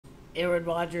Aaron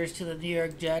Rodgers to the New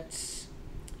York Jets.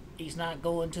 He's not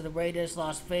going to the Raiders.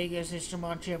 Las Vegas is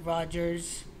gematria of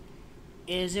Rodgers.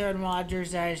 Is Aaron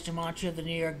Rodgers as gematria of the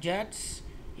New York Jets?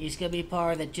 He's going to be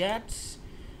part of the Jets.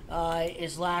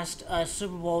 His last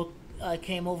Super Bowl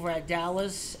came over at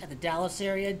Dallas, at the Dallas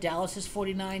area. Dallas is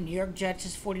 49. New York Jets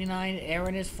is 49.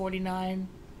 Aaron is 49.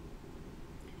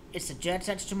 It's the Jets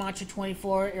that's gematria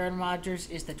 24. Aaron Rodgers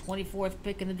is the 24th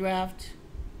pick in the draft.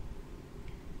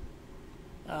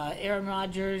 Aaron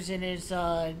Rodgers in his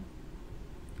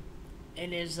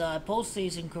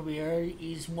postseason career,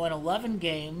 he's won 11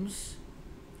 games.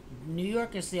 New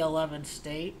York is the 11th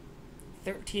state.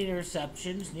 13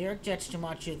 interceptions. New York Jets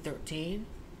gematria 13.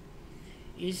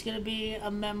 He's going to be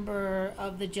a member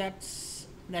of the Jets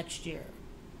next year.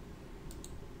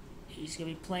 He's going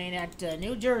to be playing at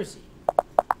New Jersey.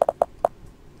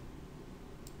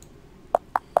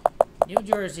 New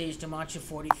Jersey's gematria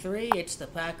 43. It's the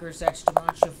Packers that's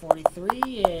gematria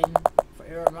 43. And for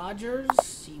Aaron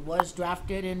Rodgers, he was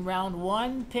drafted in round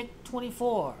 1, pick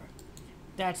 24.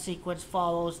 That sequence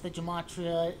follows the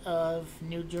gematria of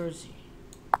New Jersey.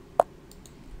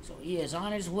 So he is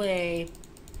on his way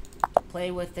to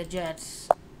play with the Jets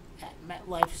at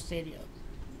MetLife Stadium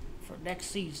for next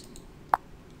season.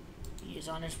 He is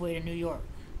on his way to New York.